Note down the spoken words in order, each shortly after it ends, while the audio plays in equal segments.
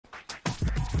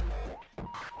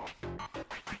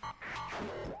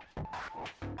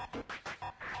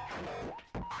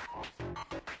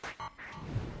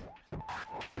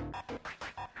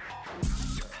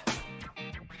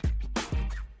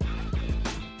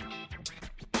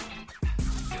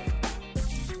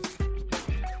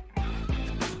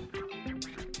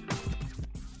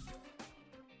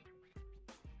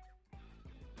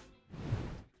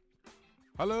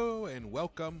Hello and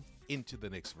welcome into the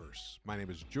Knicks-Verse. My name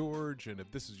is George, and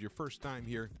if this is your first time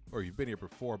here, or you've been here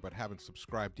before but haven't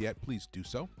subscribed yet, please do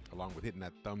so, along with hitting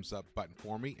that thumbs up button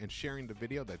for me and sharing the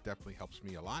video. That definitely helps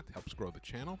me a lot, helps grow the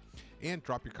channel, and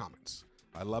drop your comments.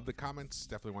 I love the comments,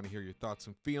 definitely want to hear your thoughts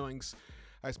and feelings,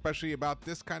 especially about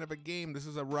this kind of a game. This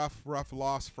is a rough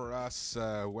loss for us.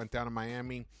 Went down to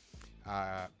Miami.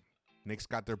 Knicks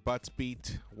got their butts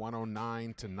beat,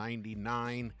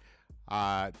 109-99.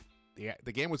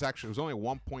 The game was only a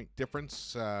 1-point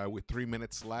difference with 3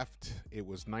 minutes left. It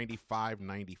was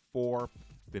 95-94.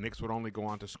 The Knicks would only go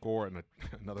on to score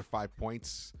another 5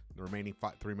 points in the remaining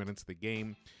 3 minutes of the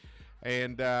game.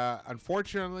 And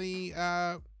unfortunately,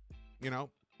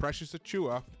 Precious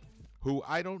Achiuwa, who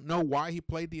I don't know why he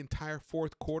played the entire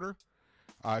fourth quarter,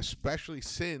 especially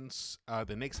since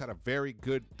the Knicks had a very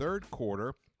good third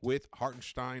quarter with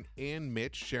Hartenstein and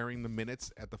Mitch sharing the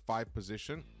minutes at the 5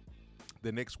 position.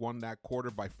 The Knicks won that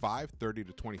quarter by 5,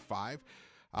 30-25,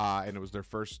 and it was their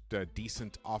first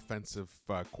decent offensive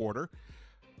quarter.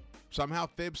 Somehow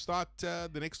Thibs thought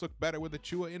the Knicks looked better with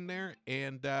Achiuwa in there,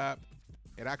 and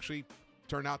it actually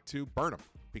turned out to burn him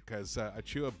because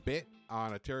Achiuwa bit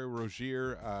on a Terry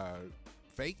Rozier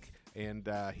fake, and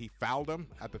he fouled him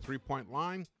at the three-point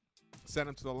line, sent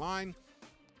him to the line,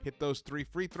 hit those 3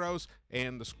 free throws,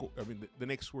 and the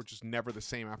Knicks were just never the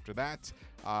same after that.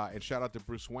 And shout out to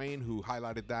Bruce Wayne, who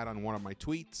highlighted that on one of my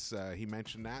tweets. He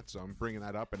mentioned that, so I'm bringing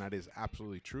that up, and that is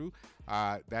absolutely true.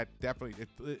 That definitely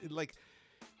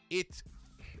it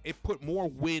put more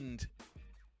wind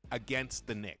against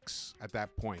the Knicks at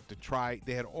that point.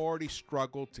 They had already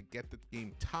struggled to get the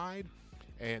game tied,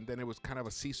 and then it was kind of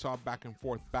a seesaw back and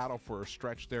forth battle for a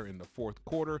stretch there in the fourth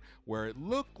quarter where it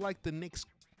looked like the Knicks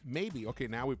maybe, okay,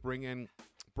 now we bring in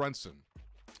Brunson.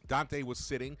 Dante was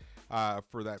sitting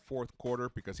for that fourth quarter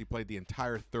because he played the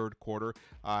entire third quarter,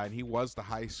 and he was the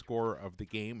high scorer of the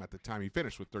game at the time. He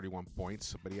finished with 31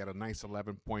 points, but he had a nice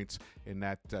 11 points in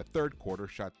that third quarter,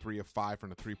 shot 3 of 5 from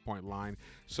the three-point line.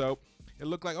 So it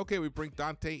looked like, okay, we bring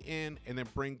Dante in and then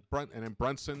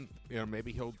Brunson,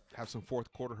 maybe he'll have some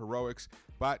fourth quarter heroics,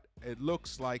 but it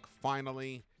looks like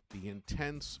finally the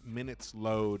intense minutes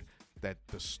load that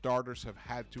the starters have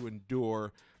had to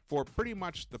endure for pretty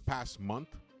much the past month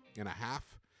and a half.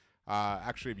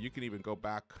 Actually, you can even go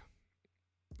back.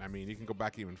 You can go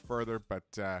back even further, but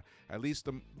at least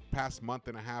the past month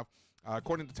and a half.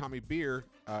 According to Tommy Beer,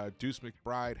 Deuce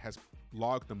McBride has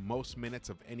logged the most minutes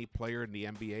of any player in the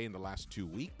NBA in the last 2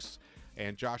 weeks,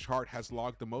 and Josh Hart has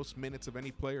logged the most minutes of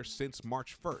any player since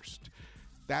March 1st.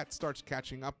 That starts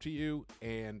catching up to you,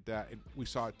 and we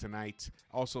saw it tonight.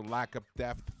 Also, lack of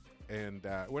depth, and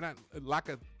lack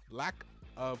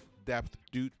of depth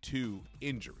due to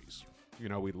injuries.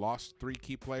 We lost 3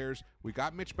 key players. We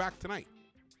got Mitch back tonight,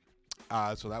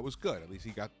 so that was good. At least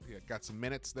he got some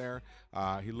minutes there.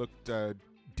 He looked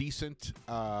decent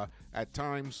at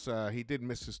times. He did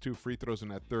miss his 2 free throws in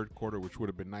that third quarter, which would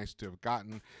have been nice to have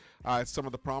gotten. Some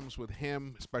of the problems with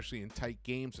him, especially in tight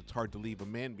games, it's hard to leave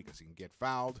him in because he can get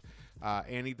fouled,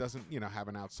 and he doesn't, have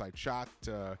an outside shot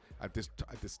at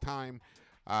this time.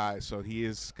 So he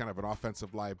is kind of an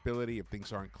offensive liability if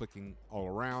things aren't clicking all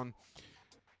around.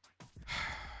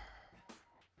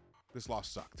 This loss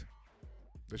sucked.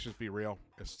 Let's just be real.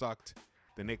 It sucked.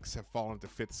 The Knicks have fallen to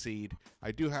 5th seed.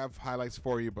 I do have highlights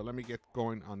for you, but let me get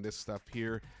going on this stuff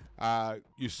here.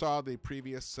 You saw the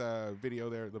previous video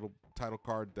there, little title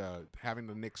card, having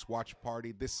the Knicks watch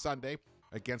party this Sunday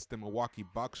against the Milwaukee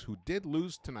Bucks, who did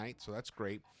lose tonight, so that's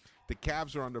great. The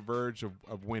Cavs are on the verge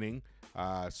of winning,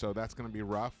 so that's going to be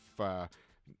rough.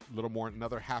 Little more,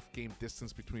 another half-game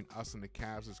distance between us and the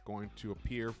Cavs is going to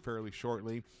appear fairly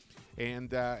shortly,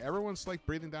 and everyone's like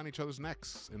breathing down each other's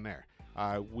necks in there.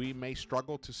 We may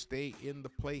struggle to stay in the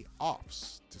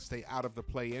playoffs, to stay out of the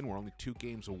play-in. We're only 2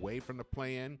 games away from the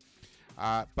play-in,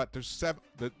 but there's 7.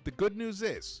 The good news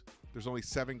is there's only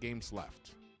 7 games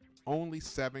left. Only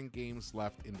 7 games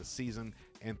left in the season,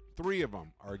 and 3 of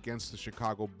them are against the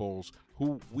Chicago Bulls,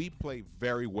 who we play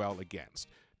very well against.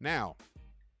 Now,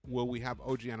 will we have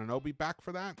OG Anunoby back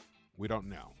for that? We don't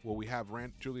know. Will we have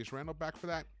Julius Randle back for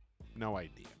that? No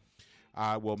idea.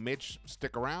 Will Mitch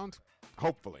stick around?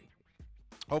 Hopefully.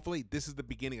 Hopefully, this is the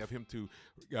beginning of him to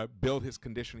build his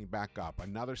conditioning back up.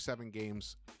 Another 7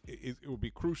 games, it will be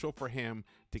crucial for him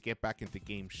to get back into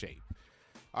game shape.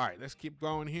 All right, let's keep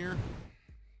going here.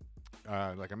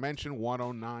 Like I mentioned,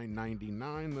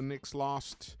 109-99, the Knicks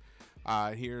lost.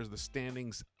 Here's the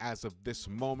standings as of this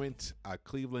moment.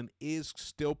 Cleveland is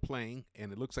still playing,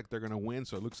 and it looks like they're going to win.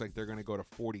 So it looks like they're going to go to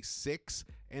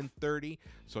 46-30.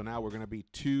 So now we're going to be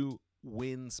 2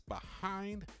 wins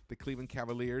behind the Cleveland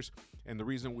Cavaliers. And the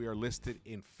reason we are listed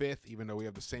in 5th, even though we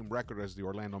have the same record as the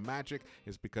Orlando Magic,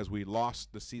 is because we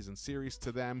lost the season series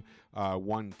to them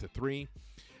 1-3.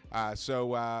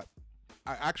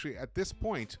 Actually, at this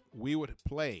point, we would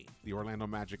play the Orlando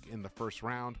Magic in the first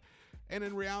round. And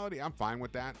in reality, I'm fine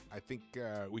with that. I think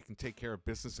we can take care of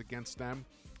business against them,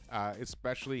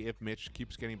 especially if Mitch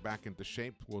keeps getting back into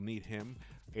shape. We'll need him.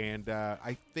 And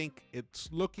I think it's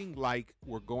looking like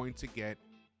we're going to get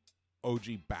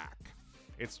OG back.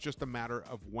 It's just a matter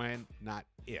of when, not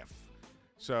if.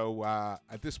 So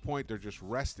at this point, they're just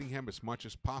resting him as much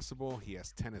as possible. He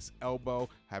has tennis elbow.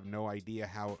 Have no idea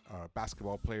how a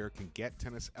basketball player can get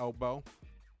tennis elbow.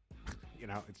 You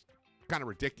know, it's kind of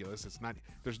ridiculous. It's not.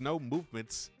 There's no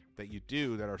movements that you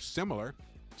do that are similar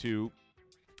to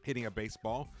hitting a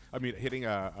baseball. I mean, hitting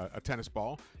a tennis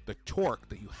ball. The torque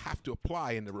that you have to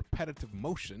apply in the repetitive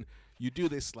motion. You do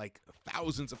this like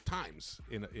thousands of times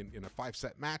in a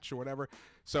 5-set match or whatever.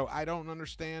 So I don't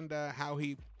understand how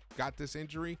he got this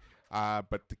injury,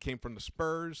 but it came from the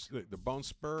Spurs, the bone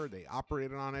spur. They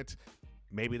operated on it.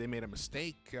 Maybe they made a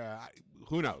mistake.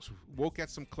 Who knows? We'll get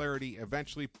some clarity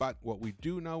eventually, but what we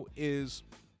do know is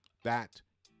that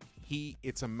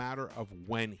it's a matter of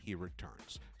when he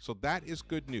returns. So that is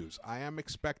good news. I am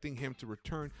expecting him to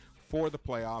return for the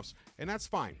playoffs, and that's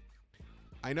fine.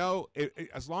 I know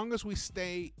as long as we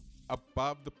stay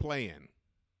above the play-in,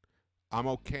 I'm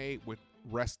okay with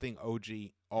resting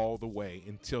OG all the way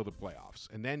until the playoffs.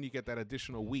 And then you get that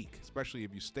additional week, especially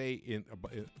if you stay in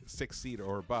 6th seed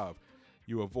or above.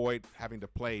 You avoid having to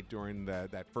play during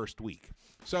that first week.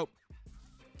 So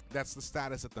that's the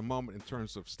status at the moment in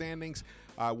terms of standings.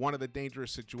 One of the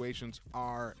dangerous situations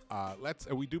are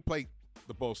we do play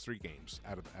the Bulls 3 games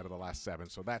out of the last 7,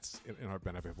 so that's in our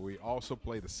benefit. We also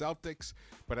play the Celtics,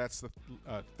 but that's the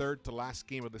third to last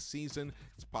game of the season.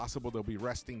 It's possible they'll be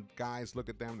resting guys. Look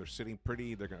at them; they're sitting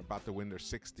pretty. They're about to win their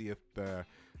 60th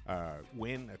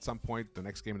win at some point. The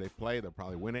next game they play, they'll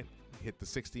probably win it, hit the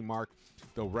 60 mark.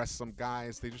 They'll rest some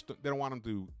guys. They don't want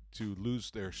them to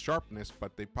lose their sharpness,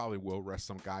 but they probably will rest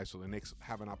some guys, so the Knicks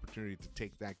have an opportunity to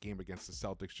take that game against the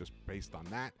Celtics just based on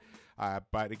that.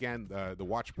 But again, the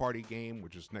watch party game,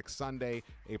 which is next Sunday,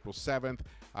 April 7th,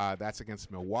 that's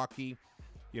against Milwaukee.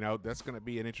 You know, that's going to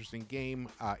be an interesting game.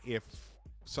 If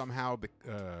somehow the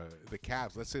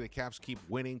Cavs, let's say the Cavs keep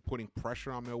winning, putting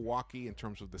pressure on Milwaukee in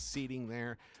terms of the seeding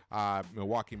there,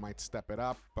 Milwaukee might step it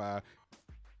up.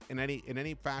 In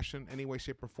any fashion, any way,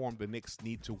 shape, or form, the Knicks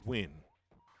need to win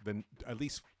at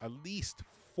least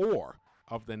 4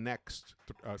 of the next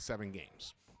 7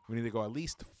 games. We need to go at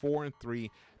least 4-3.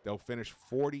 They'll finish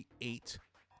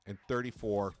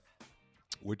 48-34,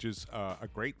 which is a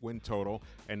great win total,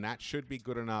 and that should be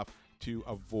good enough to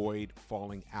avoid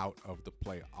falling out of the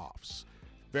playoffs.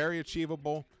 Very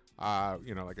achievable.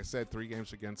 Like I said, 3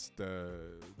 games against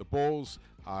the Bulls.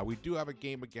 We do have a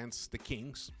game against the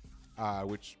Kings,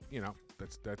 which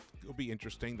that will be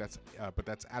interesting. But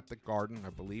that's at the Garden,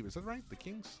 I believe. Is that right? The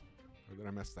Kings? Or did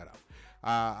I mess that up?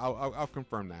 I'll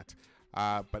confirm that.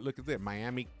 But look at that.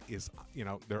 Miami is,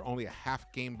 they're only a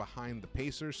half game behind the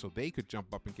Pacers, so they could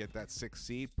jump up and get that 6th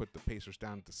seed, put the Pacers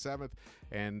down to 7th,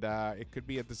 and it could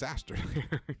be a disaster.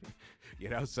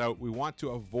 So we want to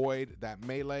avoid that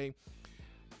melee.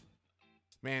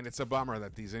 Man, it's a bummer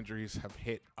that these injuries have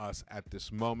hit us at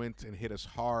this moment and hit us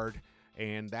hard,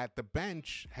 and that the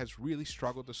bench has really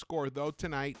struggled to score. Though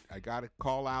tonight, I got to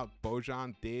call out,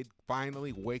 Bojan did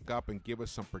finally wake up and give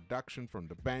us some production from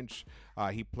the bench.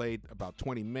 He played about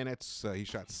 20 minutes. He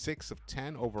shot 6 of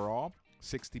 10 overall,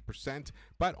 60%,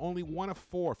 but only 1 of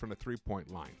 4 from the three-point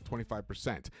line,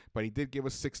 25%. But he did give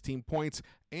us 16 points,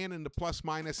 and in the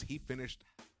plus-minus, he finished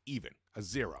even, a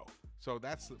 0. So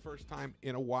that's the first time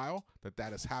in a while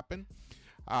that has happened.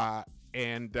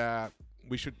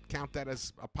 We should count that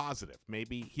as a positive.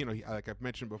 Maybe, like I've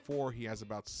mentioned before, he has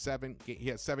 7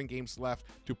 games left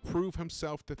to prove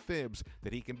himself to Thibs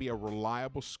that he can be a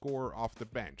reliable scorer off the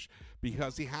bench,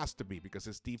 because he has to be, because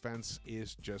his defense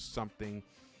is just something.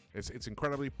 It's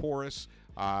incredibly porous,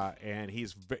 and he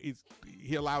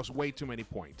allows way too many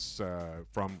points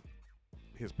from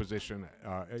his position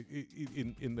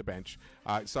in the bench.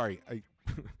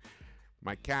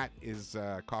 My cat is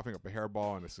coughing up a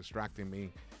hairball and it's distracting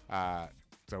me.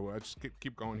 So I'll just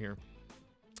keep going here.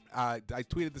 I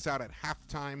tweeted this out at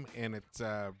halftime, and it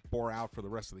bore out for the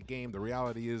rest of the game. The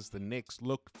reality is the Knicks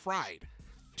looked fried.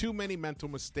 Too many mental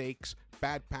mistakes,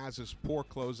 bad passes, poor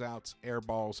closeouts, air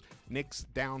balls. Knicks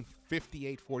down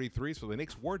 58-43, so the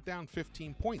Knicks were down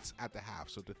 15 points at the half.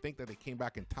 So to think that they came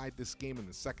back and tied this game in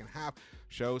the second half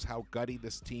shows how gutty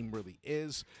this team really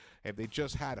is. If they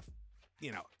just had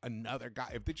another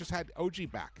guy. If they just had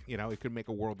OG back, it could make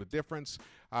a world of difference.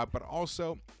 But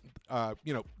also,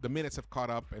 the minutes have caught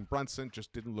up, and Brunson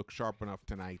just didn't look sharp enough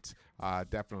tonight.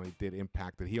 Definitely did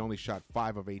impact it. He only shot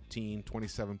 5 of 18,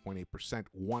 27.8%,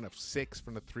 1 of 6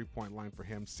 from the three-point line for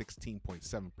him,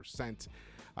 16.7%.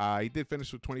 He did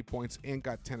finish with 20 points and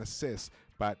got 10 assists,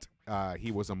 but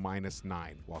he was a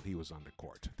 -9 while he was on the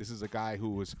court. This is a guy who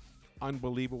was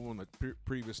unbelievable in the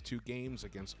previous 2 games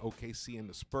against OKC and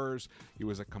the Spurs. He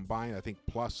was a combined, I think,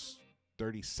 plus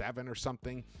 37 or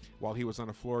something while he was on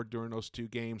the floor during those 2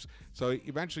 games. So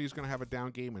eventually he's going to have a down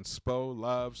game, and Spo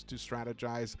loves to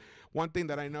strategize. One thing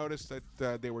that I noticed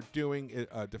that they were doing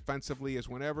defensively is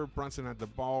whenever Brunson had the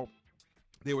ball,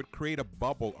 they would create a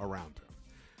bubble around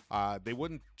him. They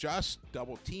wouldn't just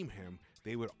double team him.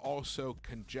 They would also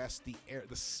congest the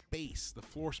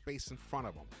floor space in front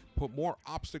of him, put more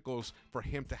obstacles for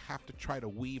him to have to try to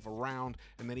weave around,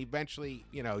 and then eventually,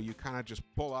 you kind of just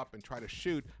pull up and try to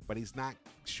shoot, but he's not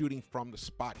shooting from the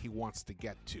spot he wants to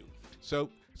get to.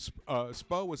 So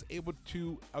Spo was able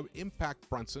to impact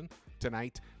Brunson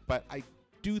tonight, but I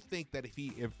do think that if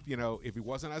he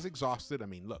wasn't as exhausted,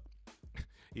 look,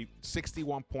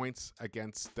 61 points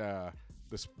against the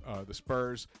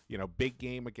Spurs, big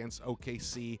game against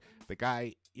OKC. The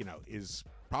guy, is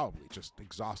probably just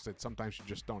exhausted. Sometimes you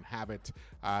just don't have it.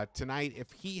 Tonight,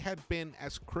 if he had been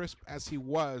as crisp as he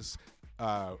was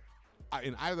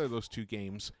in either of those 2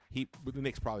 games, the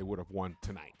Knicks probably would have won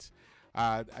tonight.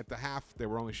 At the half, they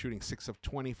were only shooting 6 of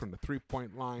 20 from the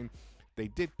three-point line. They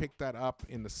did pick that up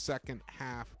in the second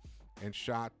half and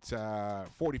shot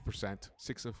 40%,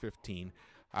 6 of 15.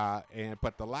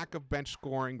 But the lack of bench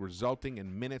scoring resulting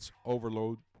in minutes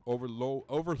overload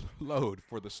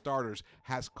for the starters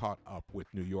has caught up with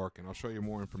New York, and I'll show you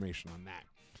more information on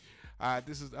that.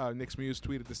 This is Knicks Muse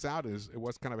tweeted this out. It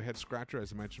was kind of a head scratcher,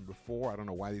 as I mentioned before. I don't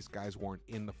know why these guys weren't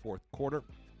in the fourth quarter.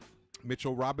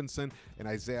 Mitchell Robinson and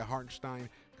Isaiah Hartenstein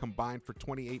combined for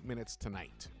 28 minutes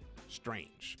tonight.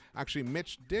 Strange. Actually,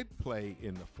 Mitch did play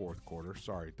in the fourth quarter.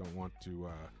 Sorry, don't want to...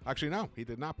 Actually, no, he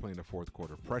did not play in the fourth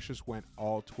quarter. Precious went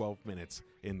all 12 minutes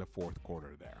in the fourth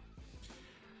quarter there.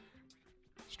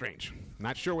 Strange.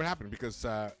 Not sure what happened because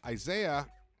Isaiah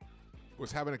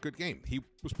was having a good game. He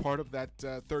was part of that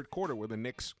third quarter where the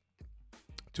Knicks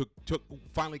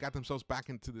finally got themselves back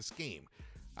into this game.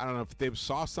 I don't know if they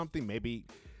saw something. Maybe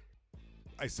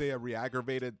Isaiah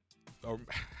re-aggravated, or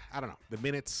I don't know, the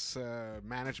minutes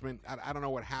management. I don't know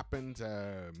what happened.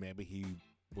 Maybe he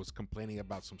was complaining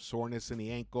about some soreness in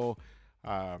the ankle.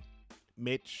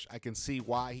 Mitch, I can see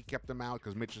why he kept him out,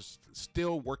 because Mitch is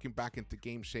still working back into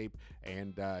game shape,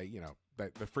 and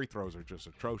the free throws are just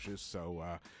atrocious. So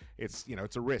it's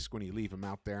a risk when you leave him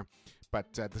out there.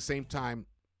 But at the same time,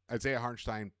 Isaiah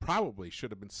Hartenstein probably should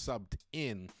have been subbed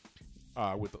in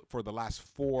for the last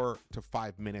 4 to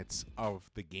 5 minutes of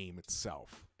the game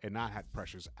itself, and not had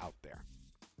Precious out there.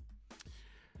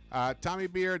 Tommy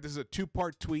Beard, this is a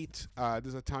 2-part tweet. This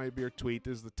is a Tommy Beard tweet.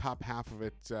 This is the top half of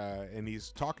it, and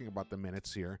he's talking about the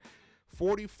minutes here.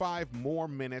 45 more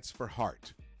minutes for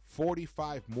Hart.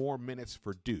 45 more minutes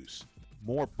for Deuce.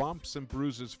 More bumps and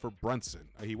bruises for Brunson.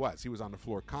 He was on the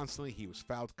floor constantly. He was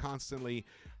fouled constantly.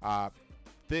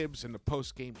 Thibs, in the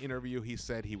post-game interview, he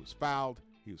said he was fouled.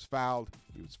 He was fouled.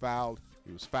 He was fouled.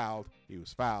 He was fouled. He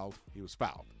was fouled. He was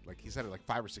fouled. Like, he said it like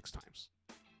 5 or 6 times.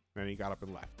 Then he got up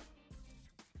and left.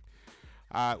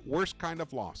 Worst kind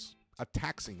of loss, a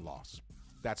taxing loss.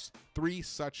 That's 3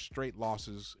 such straight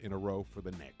losses in a row for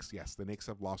the Knicks. Yes, the Knicks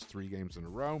have lost 3 games in a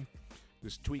row.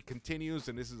 This tweet continues,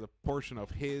 and this is a portion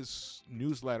of his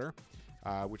newsletter,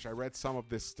 which I read some of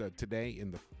this today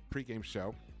in the pregame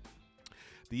show.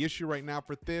 The issue right now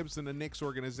for Thibs and the Knicks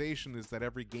organization is that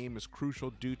every game is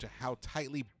crucial due to how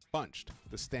tightly bunched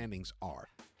the standings are.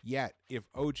 Yet, if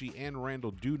OG and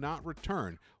Randall do not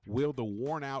return, will the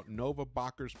worn-out Nova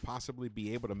Bockers possibly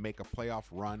be able to make a playoff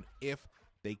run if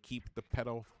they keep the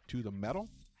pedal to the metal?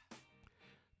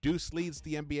 Deuce leads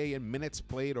the NBA in minutes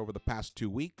played over the past 2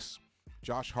 weeks.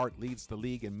 Josh Hart leads the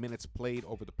league in minutes played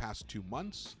over the past 2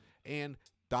 months. And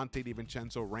Dante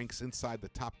DiVincenzo ranks inside the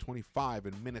top 25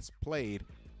 in minutes played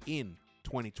in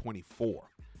 2024.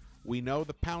 We know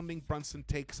the pounding Brunson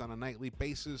takes on a nightly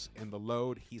basis and the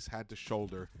load he's had to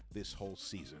shoulder this whole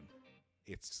season.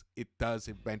 It does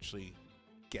eventually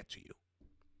get to you.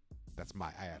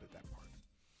 I added that part.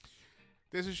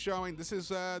 This is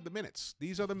the minutes.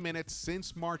 These are the minutes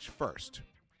since March 1st.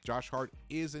 Josh Hart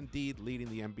is indeed leading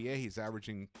the NBA. He's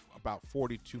averaging about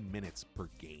 42 minutes per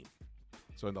game.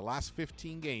 So in the last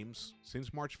 15 games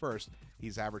since March 1st,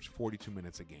 he's averaged 42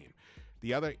 minutes a game.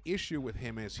 The other issue with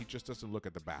him is he just doesn't look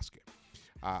at the basket.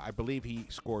 I believe he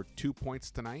scored 2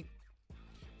 points tonight.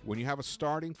 when you have a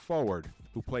starting forward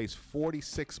who plays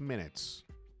 46 minutes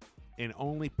and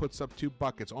only puts up 2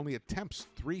 buckets, only attempts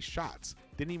 3 shots,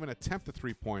 didn't even attempt a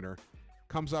three-pointer,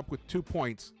 comes up with 2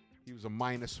 points, he was a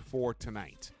 -4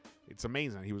 tonight. It's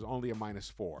amazing. He was only a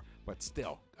 -4. But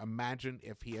still, imagine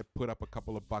if he had put up a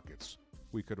couple of buckets.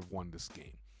 We could have won this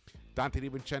game. Dante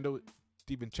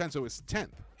DiVincenzo is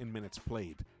 10th in minutes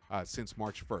played since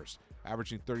March 1st,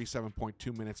 averaging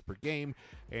 37.2 minutes per game.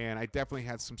 And I definitely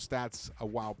had some stats a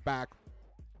while back.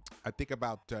 I think it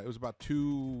was about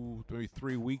 2, maybe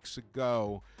 3 weeks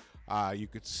ago. You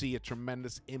could see a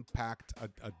tremendous impact,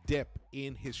 a dip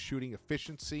in his shooting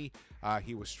efficiency.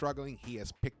 He was struggling. He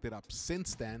has picked it up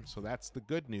since then, so that's the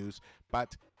good news.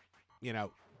 But,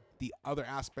 the other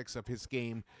aspects of his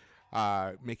game,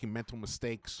 making mental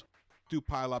mistakes, do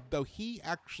pile up, though he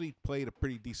actually played a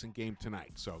pretty decent game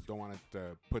tonight, so don't want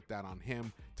to put that on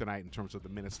him tonight in terms of the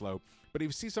minutes low. But if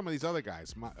you see some of these other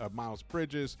guys, Miles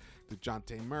Bridges,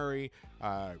 DeJounte Murray,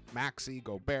 Maxey,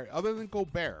 Gobert, other than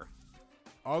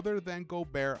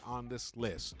Gobert on this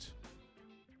list,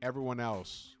 everyone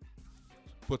else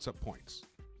puts up points.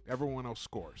 Everyone else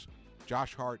scores.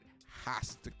 Josh Hart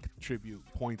has to contribute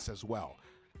points as well.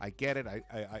 I get it.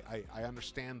 I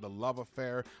understand the love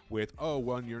affair with,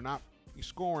 when you're not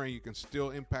scoring, you can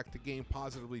still impact the game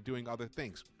positively doing other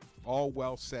things. All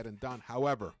well said and done.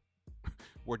 However,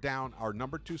 we're down our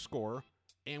number 2 scorer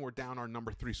and we're down our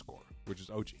number 3 scorer, which is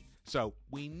OG. So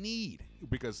we need,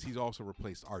 because he's also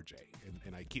replaced RJ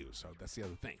in IQ, so that's the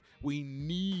other thing. We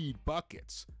need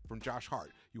buckets from Josh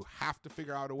Hart. You have to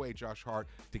figure out a way, Josh Hart,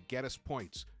 to get us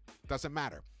points. Doesn't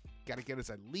matter. Got to get us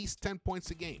at least 10 points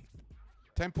a game.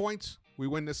 10 points, we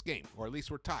win this game, or at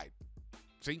least we're tied.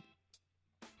 See?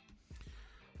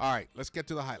 All right, let's get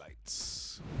to the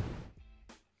highlights.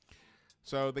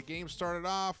 So the game started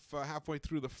off halfway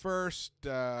through the first.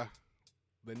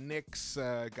 The Knicks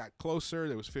got closer.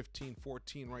 There was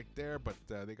 15-14 right there, but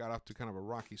they got off to kind of a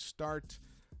rocky start.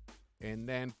 And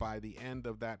then by the end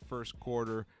of that first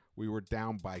quarter, we were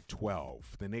down by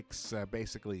 12. The Knicks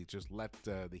basically just let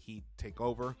the Heat take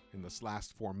over in this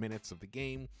last 4 minutes of the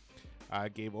game.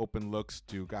 Gave open looks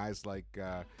to guys like,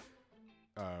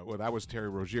 that was Terry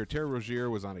Rozier. Terry Rozier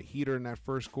was on a heater in that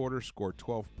first quarter, scored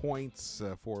 12 points,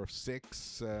 4 of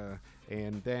 6.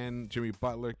 And then Jimmy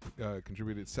Butler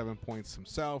contributed 7 points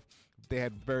himself. They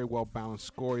had very well-balanced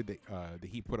scoring. The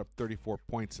Heat put up 34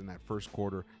 points in that first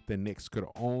quarter. The Knicks could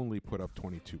only put up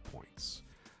 22 points.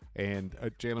 And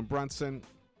Jalen Brunson,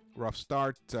 rough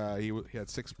start. He had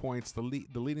 6 points. The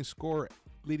leading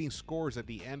scorers at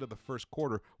the end of the first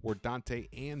quarter were Dante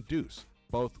and Deuce,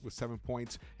 both with 7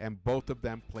 points, and both of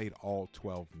them played all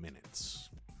 12 minutes.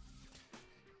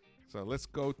 So let's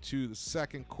go to the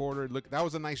second quarter. Look, that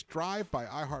was a nice drive by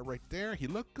iHeart right there. He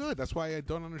looked good. That's why I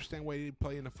don't understand why he didn't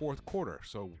play in the fourth quarter.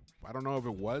 So I don't know if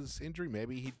it was injury.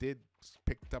 Maybe he did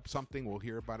picked up something. We'll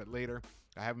hear about it later.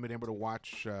 I haven't been able to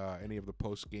watch any of the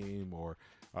post-game or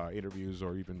interviews,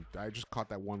 or even I just caught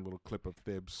that one little clip of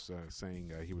Thibs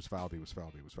saying he was fouled.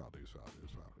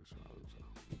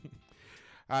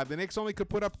 The Knicks only could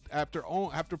put up, after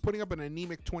putting up an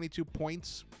anemic 22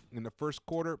 points in the first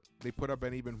quarter, they put up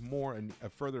an even more, a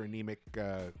further anemic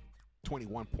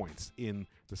 21 points in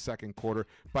the second quarter.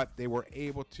 But they were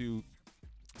able to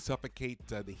suffocate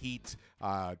the Heat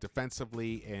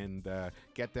defensively and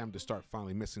get them to start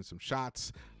finally missing some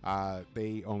shots.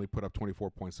 They only put up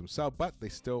 24 points themselves, but they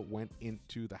still went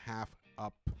into the half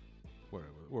up. What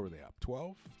were they up?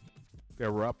 12? They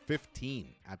were up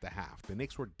 15 at the half. The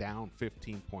Knicks were down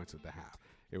 15 points at the half.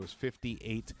 It was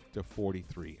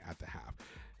 58-43 at the half.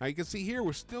 Now you can see here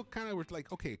we're still kind of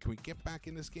like, okay, can we get back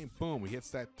in this game? Boom, he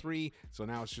hits that 3. So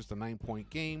now it's just a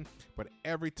 9-point game. But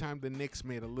every time the Knicks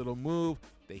made a little move,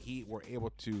 the Heat were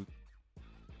able to.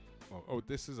 Oh,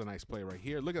 this is a nice play right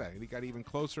here. Look at that. He got even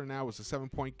closer now. It was a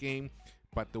 7-point game.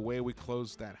 But the way we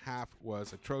closed that half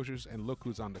was atrocious. And look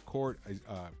who's on the court.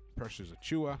 Precious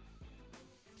Achiuwa.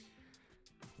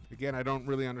 Again, I don't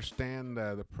really understand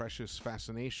the Precious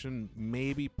fascination.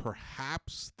 Maybe,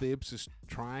 perhaps, Thibs is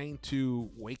trying to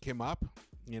wake him up,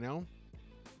 in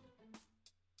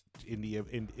the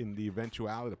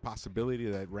eventuality, the possibility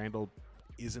that Randall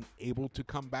isn't able to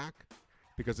come back.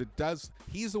 Because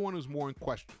he's the one who's more in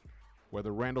question,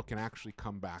 whether Randall can actually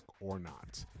come back or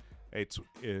not.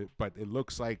 But it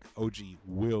looks like OG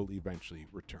will eventually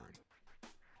return.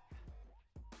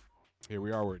 Here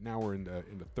we are. Now we're in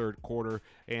the third quarter,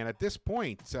 and at this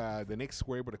point, the Knicks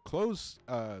were able to close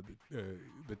the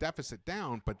deficit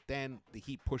down. But then the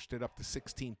Heat pushed it up to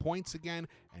 16 points again,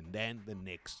 and then the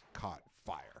Knicks caught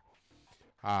fire.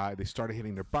 They started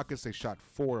hitting their buckets. They shot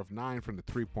 4 of 9 from the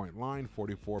three-point line,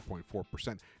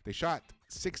 44.4%. They shot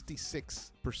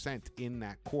 66% in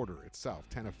that quarter itself,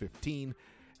 10 of 15.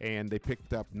 And they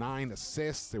picked up 9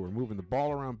 assists. They were moving the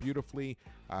ball around beautifully.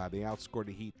 They outscored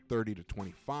the Heat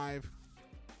 30-25.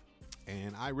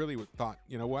 And I really thought,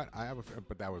 you know what?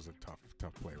 But that was a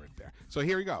tough play right there. So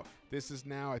here we go. This is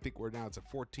now, I think it's a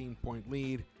 14-point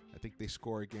lead. I think they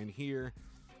score again here.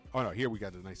 Oh, no, here we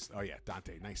got the nice, oh, yeah,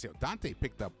 Dante, nice steal. Dante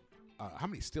picked up, how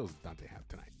many steals did Dante have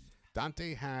tonight?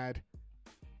 Dante had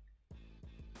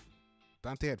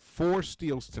 4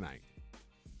 steals tonight.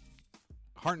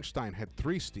 Hartenstein had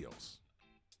 3 steals.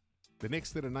 The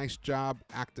Knicks did a nice job,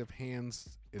 active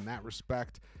hands in that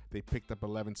respect. They picked up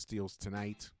 11 steals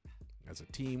tonight as a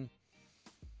team.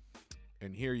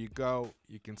 And here you go.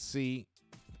 You can see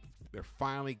they're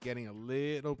finally getting a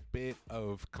little bit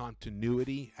of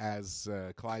continuity, as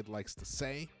Clyde likes to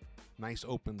say. Nice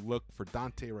open look for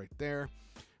Dante right there.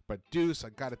 But Deuce, I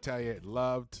got to tell you,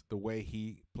 loved the way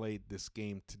he played this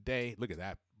game today. Look at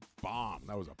that bomb.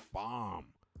 That was a bomb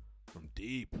from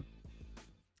deep.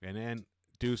 And then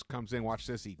Deuce comes in. Watch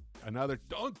this. Another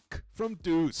dunk from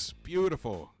Deuce.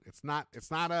 Beautiful. It's not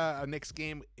a Knicks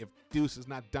game if Deuce is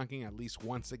not dunking at least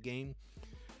once a game.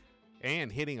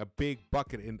 And hitting a big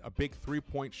bucket in a big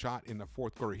three-point shot in the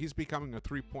fourth quarter. He's becoming a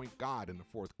three-point god in the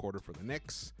fourth quarter for the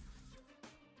Knicks.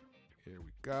 Here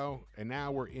we go. And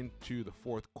now we're into the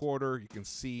fourth quarter. You can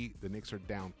see the Knicks are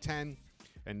down 10.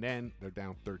 And then they're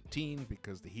down 13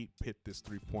 because the Heat hit this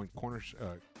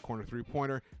corner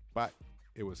three-pointer. But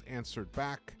it was answered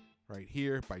back right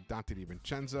here by Dante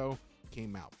DiVincenzo.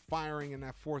 Came out firing in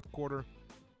that fourth quarter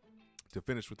to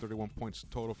finish with 31 points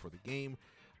total for the game.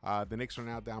 The Knicks are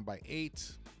now down by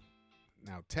 8,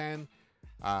 now 10,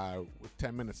 with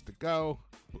 10 minutes to go.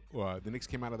 The Knicks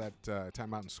came out of that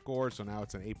timeout and scored, so now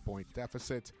it's an 8-point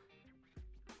deficit.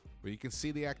 But you can see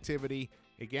the activity.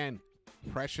 Again,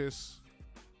 Precious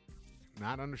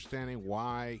not understanding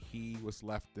why he was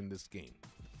left in this game.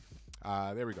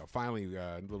 There we go. Finally,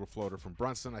 a little floater from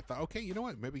Brunson. I thought, okay, you know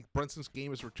what? Maybe Brunson's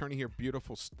game is returning here.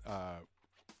 Beautiful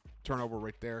turnover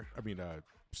right there.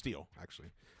 Steal, actually.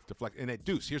 Deflect. And at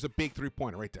Deuce, here's a big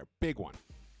three-pointer right there. Big one.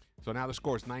 So now the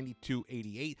score is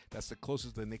 92-88. That's the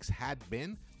closest the Knicks had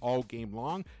been all game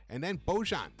long. And then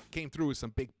Bojan came through with some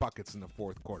big buckets in the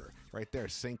fourth quarter. Right there.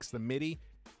 Sinks the midi,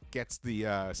 gets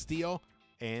the steal,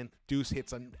 and Deuce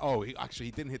hits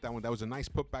he didn't hit that one. That was a nice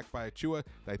putback by Achua.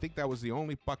 I think that was the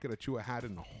only bucket Achua had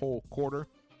in the whole quarter.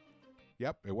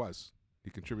 Yep, it was. He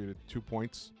contributed 2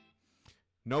 points.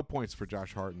 No points for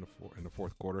Josh Hart in the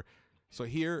fourth quarter. So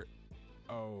here,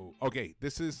 okay,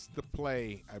 this is the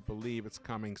play. I believe it's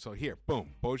coming. So here, boom.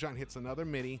 Bojan hits another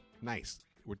midi. Nice.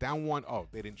 We're down 1. Oh,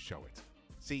 they didn't show it.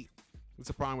 See, that's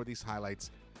the problem with these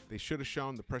highlights. They should have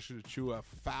shown the pressure to Achua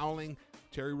fouling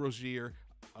Terry Rozier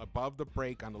above the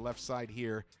break on the left side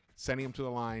here, sending him to the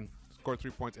line, scored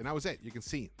 3 points, and that was it. You can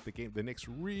see the Knicks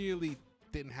really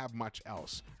didn't have much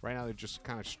else. Right now they're just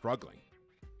kind of struggling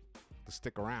to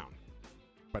stick around.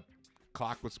 But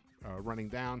clock was running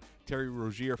down. Terry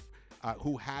Rozier,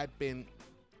 who had been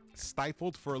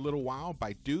stifled for a little while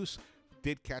by Deuce,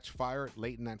 did catch fire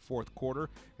late in that fourth quarter,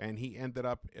 and he ended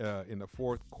up in the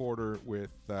fourth quarter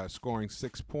with scoring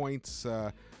 6 points.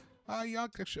 He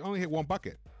actually only hit 1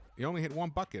 bucket. He only hit 1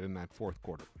 bucket in that fourth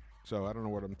quarter. So I don't know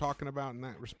what I'm talking about in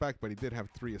that respect, but he did have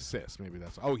 3 assists. Maybe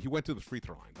that's... Oh, he went to the free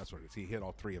throw line. That's what it is. He hit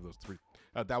all 3 of those 3.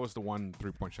 That was the one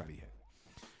three-point shot he hit.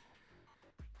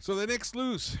 So the Knicks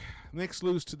lose. Knicks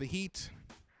lose to the Heat.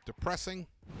 Depressing.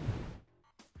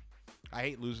 I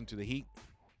hate losing to the Heat.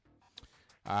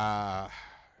 The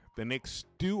Knicks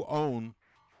do own...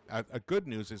 a good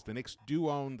news is the Knicks do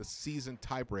own the season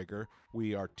tiebreaker.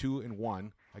 We are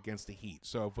 2-1 against the Heat.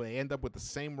 So if we end up with the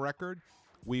same record,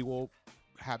 we will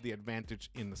have the advantage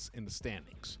in the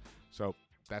standings. So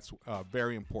that's a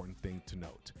very important thing to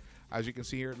note. As you can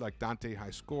see here, like Dante,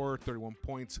 high score, 31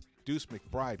 points. Deuce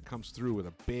McBride comes through with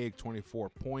a big 24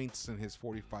 points in his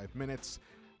 45 minutes.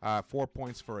 4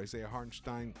 points for Isaiah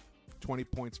Hartenstein, 20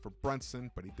 points for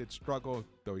Brunson, but he did struggle,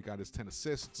 though he got his 10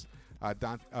 assists.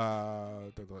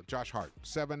 Josh Hart,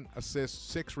 7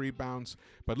 assists, 6 rebounds.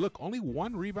 But look, only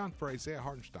 1 rebound for Isaiah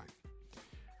Hartenstein.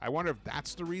 I wonder if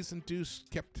that's the reason Deuce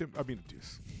kept him.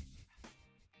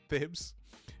 Thibs.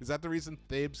 Is that the reason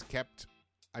Thibs kept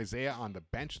Isaiah on the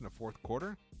bench in the fourth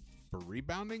quarter for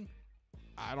rebounding?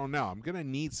 I don't know. I'm going to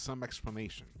need some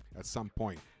explanation at some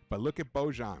point. But look at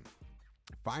Bojan.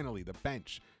 Finally, the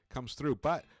bench comes through.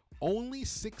 But only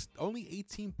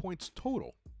 18 points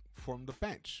total from the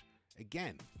bench.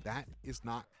 Again, that is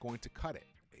not going to cut it.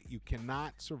 You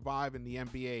cannot survive in the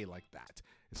NBA like that.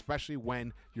 especially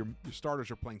when your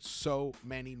starters are playing so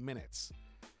many minutes.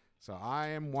 So I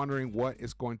am wondering what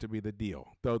is going to be the deal.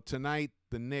 Though tonight,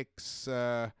 the Knicks,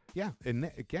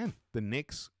 again, the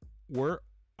Knicks were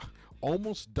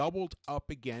almost doubled up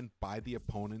again by the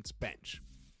opponent's bench.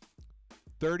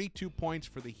 32 points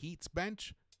for the Heat's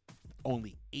bench,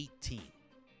 only 18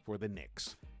 for the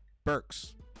Knicks.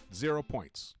 Burks, 0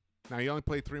 points. Now, he only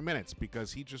played 3 minutes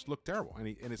because he just looked terrible.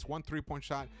 And his one three-point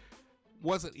shot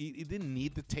he didn't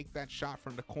need to take that shot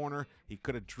from the corner. He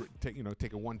could have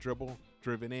taken one dribble,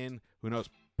 driven in, who knows,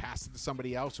 passed it to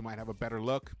somebody else who might have a better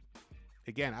look.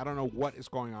 Again, I don't know what is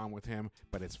going on with him,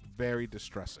 but it's very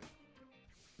distressing.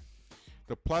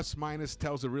 The plus-minus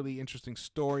tells a really interesting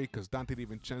story because Dante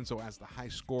DiVincenzo, as the high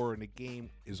scorer in the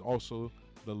game, is also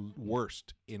the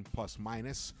worst in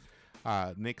plus-minus.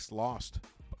 Knicks lost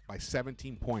by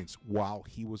 17 points while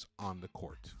he was on the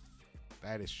court.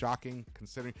 That is shocking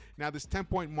considering. Now, this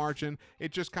 10-point margin,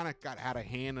 it just kind of got out of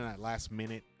hand in that last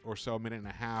minute or so, minute and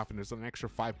a half, and there's an extra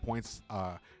 5 points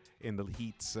in the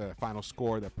Heat's final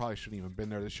score that probably shouldn't even been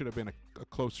there. This should have been a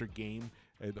closer game.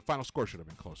 The final score should have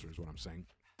been closer is what I'm saying.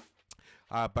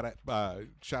 But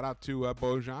shout out to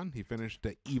Bojan. He finished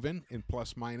even in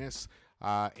plus-minus.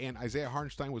 And Isaiah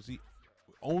Hartenstein was the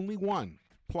only one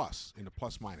plus in the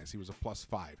plus-minus. He was a +5,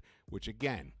 which,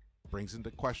 again, brings into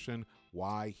question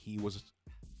why he was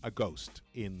a ghost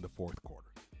in the fourth quarter.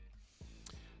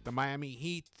 The Miami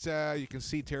Heat, you can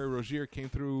see Terry Rozier came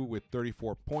through with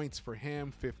 34 points for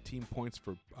him, 15 points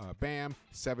for Bam,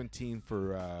 17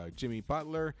 for Jimmy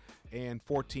Butler, and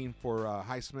 14 for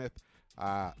Highsmith.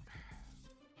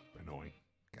 Annoying.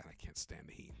 God, I can't stand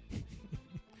the Heat.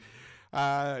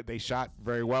 They shot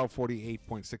very well,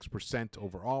 48.6%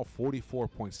 overall,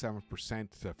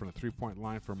 44.7% from the three-point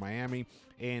line for Miami,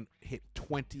 and hit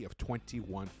 20 of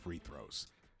 21 free throws.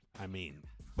 I mean,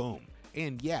 boom.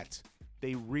 And yet,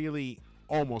 they really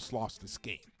almost lost this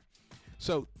game.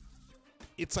 So,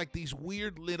 it's like these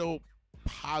weird little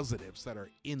positives that are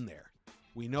in there.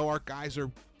 We know our guys are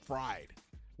fried.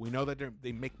 We know that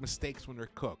they make mistakes when they're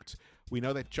cooked. We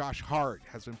know that Josh Hart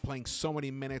has been playing so many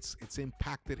minutes, it's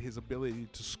impacted his ability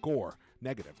to score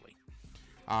negatively.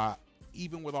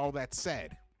 Even with all that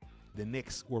said, the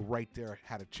Knicks were right there,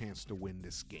 had a chance to win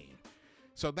this game.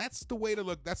 So that's the way to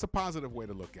look. That's a positive way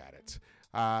to look at it.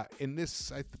 In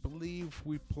this, I believe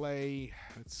we play,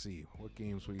 let's see, what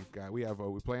games we've got. We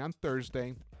play on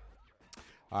Thursday.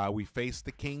 We face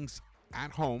the Kings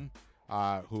at home,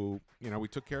 who, we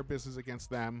took care of business against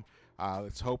them.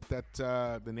 Let's hope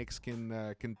that the Knicks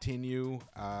can continue.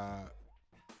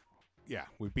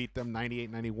 We beat them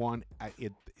 98-91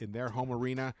 in their home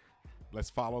arena. Let's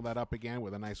follow that up again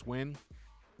with a nice win.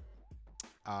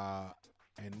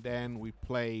 And then we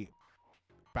play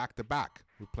back-to-back.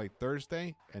 We play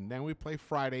Thursday, and then we play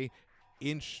Friday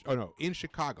in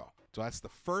Chicago. So that's the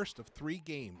first of 3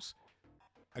 games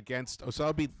against. So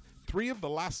that'll be 3 of the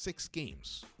last 6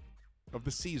 games of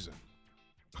the season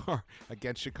are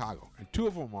against Chicago, and 2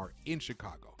 of them are in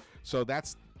Chicago. So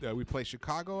that's we play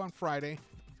Chicago on Friday,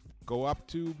 go up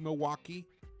to Milwaukee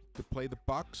to play the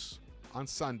Bucks on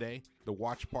Sunday, the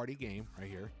watch party game right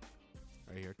here.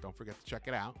 Don't forget to check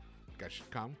it out. You guys should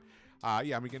come. I'm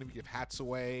going to give hats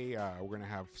away. We're going to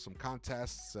have some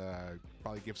contests,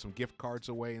 probably give some gift cards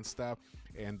away and stuff.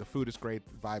 And the food is great.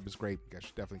 The vibe is great. You guys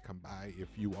should definitely come by if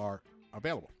you are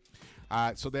available.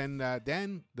 So then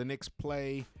the Knicks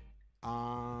play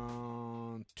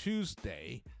on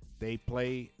Tuesday. They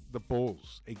play the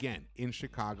Bulls again in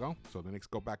Chicago. So the Knicks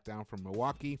go back down from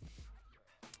Milwaukee.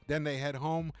 Then they head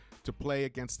home to play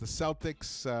against the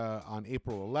Celtics on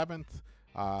April 11th.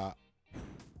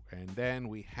 And then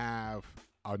we have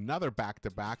another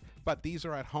back-to-back, but these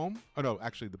are at home. Oh, no,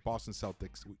 actually, the Boston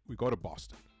Celtics, we go to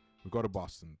Boston. We go to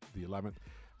Boston the 11th.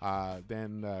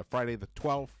 Then Friday the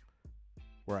 12th,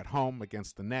 we're at home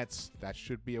against the Nets. That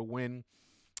should be a win.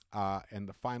 And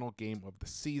the final game of the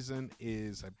season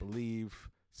is, I believe,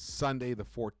 Sunday the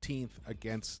 14th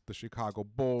against the Chicago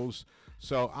Bulls.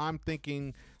 So I'm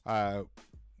thinking, let's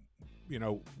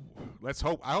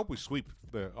hope. I hope we sweep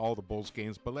all the Bulls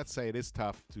games, but let's say it is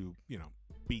tough to,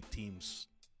 beat teams.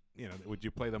 Would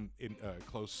you play them in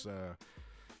close,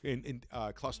 in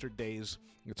clustered days?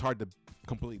 It's hard to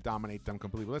completely dominate them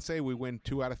completely. But let's say we win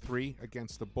 2 out of 3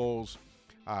 against the Bulls.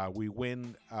 We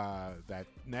win that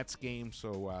Nets game,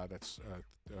 so that's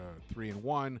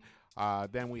 3-1.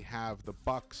 Then we have the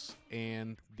Bucks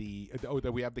and we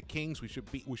have the Kings. We should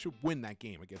win that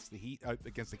game against the Heat,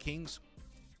 against the Kings.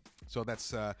 So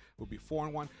that's will be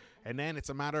 4-1, and then it's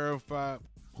a matter of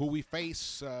who we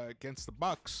face against the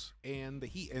Bucks and the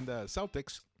Heat and the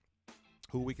Celtics,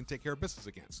 who we can take care of business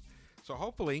against. So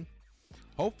hopefully,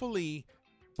 hopefully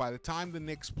by the time the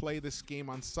Knicks play this game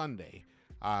on Sunday,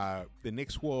 the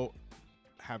Knicks will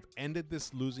have ended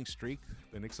this losing streak.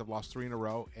 The Knicks have lost 3 in a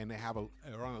row, and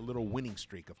they're on a little winning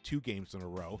streak of 2 games in a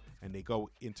row, and they go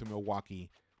into Milwaukee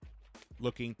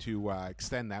looking to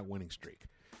extend that winning streak.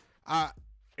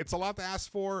 It's a lot to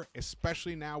ask for,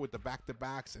 especially now with the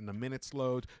back-to-backs and the minutes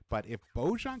load, but if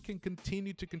Bojan can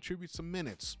continue to contribute some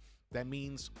minutes, that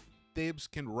means Thibs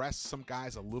can rest some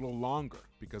guys a little longer,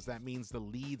 because that means the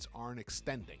leads aren't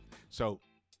extending. So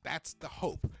that's the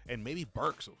hope, and maybe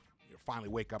Burks will finally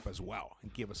wake up as well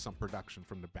and give us some production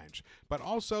from the bench. But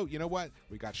also, you know what?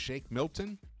 We got Shake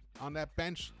Milton on that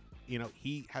bench. You know,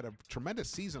 he had a tremendous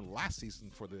season last season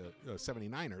for the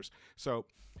 79ers. So,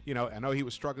 you know, I know he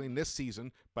was struggling this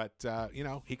season, but, you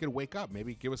know, he could wake up,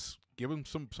 maybe give him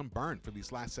some burn for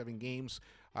these last 7 games.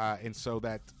 And so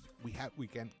that we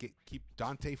can keep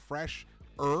Dante fresh,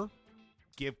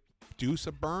 give Deuce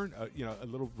a burn, you know, a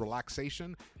little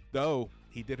relaxation, though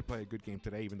he did play a good game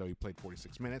today, even though he played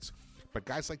 46 minutes. But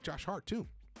guys like Josh Hart, too.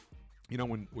 You know,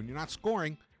 when you're not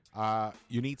scoring,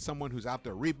 you need someone who's out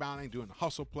there rebounding, doing the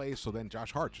hustle plays, so then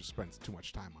Josh Hart just spends too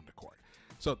much time on the court.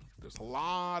 So there's a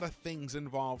lot of things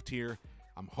involved here.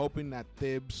 I'm hoping that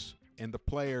Thibs and the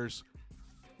players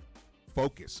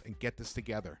focus and get this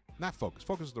together. Not focus.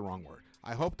 Focus is the wrong word.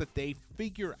 I hope that they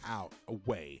figure out a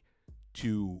way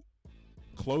to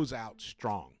close out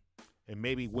strong and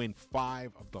maybe win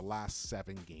 5 of the last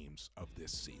 7 games of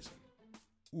this season.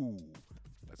 Ooh,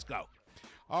 let's go.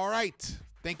 All right.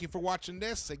 Thank you for watching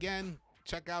this. Again,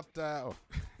 check out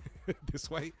this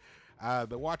way,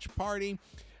 the watch party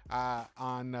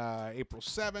on April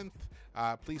 7th.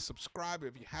 Please subscribe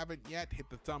if you haven't yet. Hit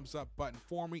the thumbs up button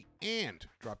for me and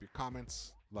drop your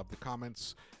comments. Love the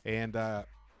comments. And I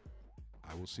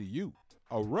will see you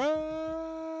around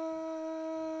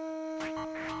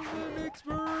the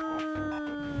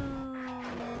Knicks-Verse.